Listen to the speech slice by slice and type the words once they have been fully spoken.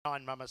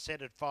9 Mama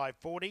Set at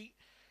 5.40.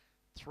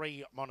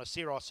 3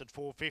 Monoceros at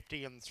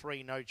 4.50 and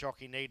 3 No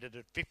Jockey Needed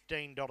at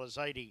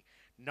 $15.80.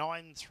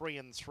 9, 3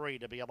 and 3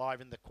 to be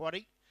alive in the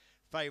quaddie.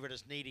 Favourite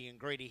is Needy and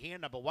Greedy here.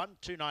 Number 1,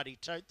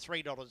 $2.92,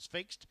 $3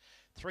 fixed.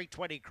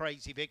 3.20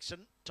 Crazy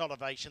Vixen.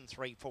 Tollivation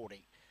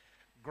 3.40.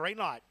 Green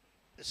light.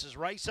 This is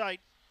race 8.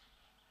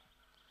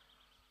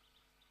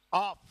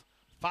 Off.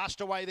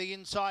 Fast away the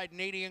inside,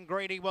 Needy and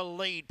Greedy will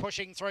lead,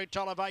 pushing through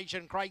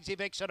Tollivation, Crazy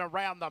Vixen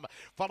around them,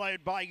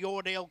 followed by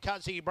Your Deal,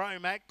 Cuzzy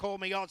Bromac, Call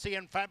Me Aussie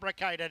and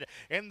Fabricated.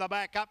 In the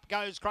back, up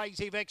goes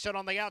Crazy Vixen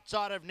on the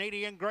outside of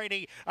Needy and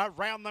Greedy.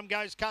 Around them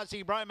goes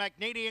Cuzzy Bromac,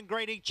 Needy and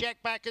Greedy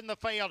check back in the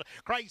field.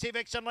 Crazy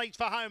Vixen leads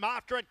for home.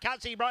 After it,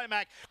 Cuzzy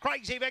Bromac,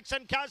 Crazy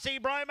Vixen,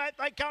 Cuzzy Bromac,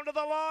 they come to the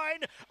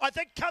line. I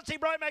think Cuzzy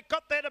Bromac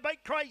got there to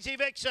beat Crazy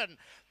Vixen.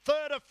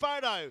 Third, a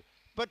photo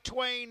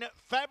between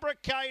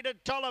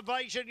Fabricated,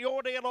 Tollivation,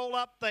 Your Deal all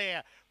up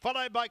there.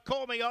 Followed by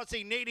Call Me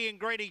Aussie, Needy and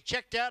Greedy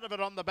checked out of it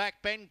on the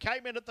back bend,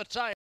 came in at the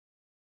tail.